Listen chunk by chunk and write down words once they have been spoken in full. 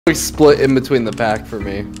Like split in between the pack for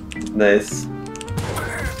me. Nice.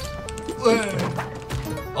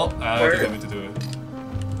 Oh, I didn't mean to do it.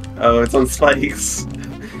 Oh, it's on spikes.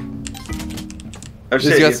 Oh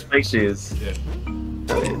shit, got you spike shoes. Yeah.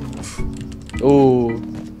 Oh,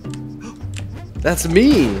 that's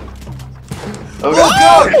me. Oh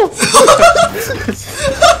god!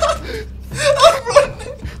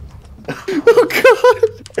 Oh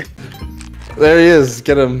god! There he is.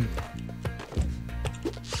 Get him.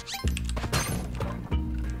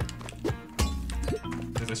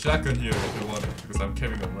 There's a shotgun here if you want it, because I'm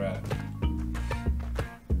carrying a rat.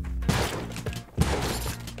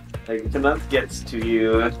 I cannot get to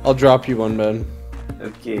you. I'll drop you one, Ben.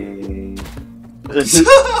 Okay. Look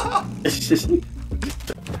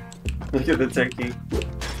at the turkey.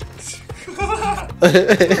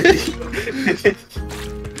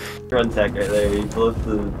 Run tech right there. You pull up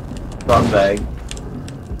the bomb bag.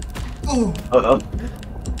 Ooh! Oh.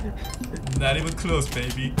 Not even close,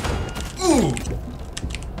 baby. Ooh!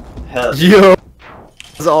 Hell. Yo,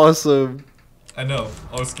 that's awesome. I know,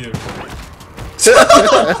 I was scared.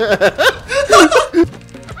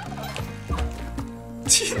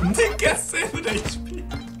 Nick got 7 HP.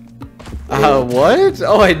 What?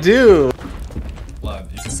 Oh, I do. What?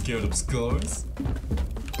 Is he scared of scores?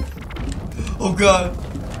 Oh god!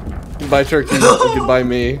 Buy turkey. You can buy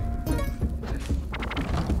me.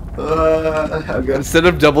 I'm good. Instead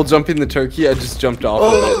of double jumping the turkey, I just jumped off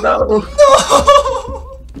of it. No. No!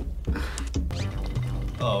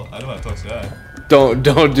 Oh, I don't want to touch that. Don't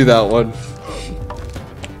do that one.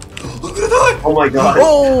 I'm gonna die! Oh my god.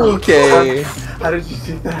 Oh, okay. How did you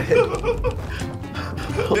do that?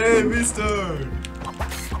 Hey, mister!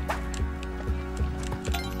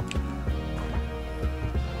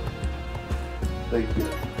 Thank you.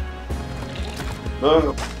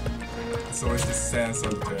 Oh. It's always the sense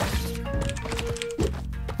of the...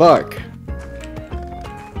 Fuck.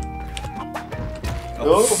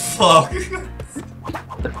 Oh, fuck!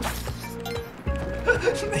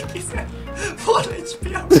 Nicky said 1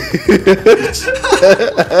 HP out.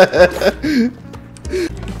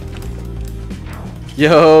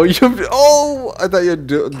 Yo, you. Oh, I thought you had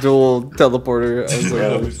dual teleporter. I was like,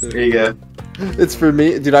 oh shit. Here you go. It's for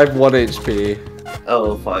me, dude. I have 1 HP.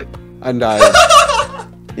 Oh fuck. I died.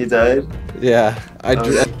 He died? Yeah, I.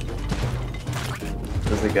 There's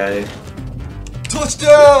a guy.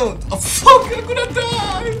 Touchdown! Oh fuck, I'm gonna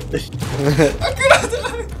die! I'm gonna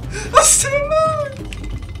die! I'm still alive!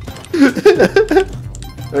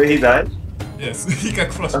 Oh, he died? Yes, he got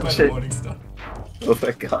crushed by the shit. morning star. Oh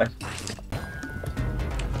my god.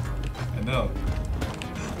 I know.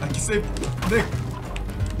 I can save Nick.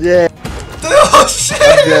 Yeah, Oh shit!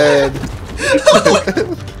 I'm dead.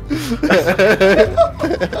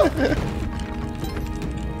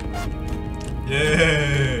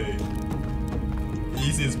 Yay!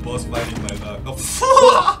 Easiest boss fight in my life. Oh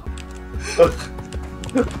fuck!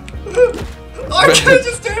 I can't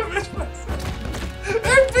just damage myself.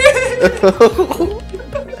 MP!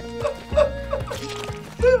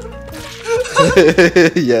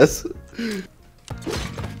 Yes.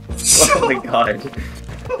 Oh my god.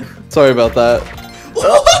 Sorry about that.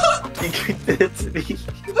 You did it to me.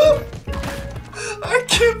 I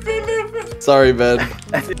can't believe it. Sorry, Ben.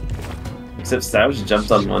 Except Savage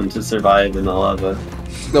jumped on one to survive in the lava.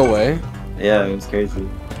 No way. Yeah, it was crazy.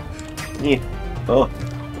 Yeah. Oh.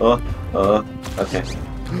 Okay.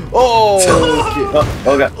 Oh.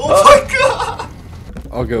 Oh god. Oh my god!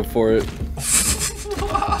 I'll go for it.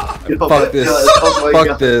 Oh Fuck my this. God. Oh my Fuck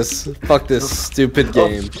god. this. Fuck this stupid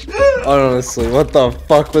game. Honestly, what the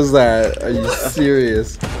fuck was that? Are you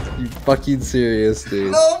serious? You fucking serious,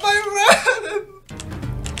 dude? Oh my rat!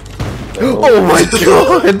 Oh my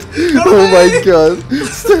god! Oh my god!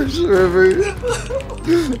 Stash River!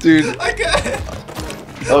 Dude. I got it!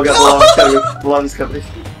 Oh god, the lava's coming. The lava's coming.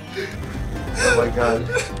 Oh my god.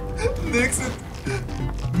 Nixon.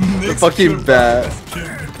 The fucking bat.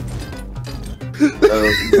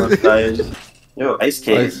 Oh, I'm tired. Yo, ice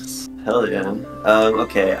caves. Hell yeah.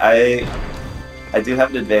 Okay, I do have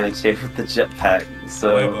an advantage here with the jetpack,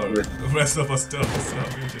 so The rest of us don't, so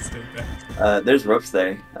we just take that. there's ropes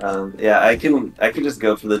there. Yeah, I can just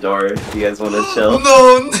go for the door if you guys want to chill.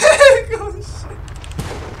 No, Nick! Oh shit.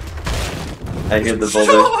 I hear the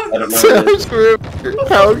boulder. I don't know where it is. Stash River!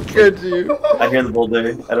 How could you? I hear the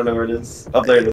boulder. I don't know where it is. Oh, there it is.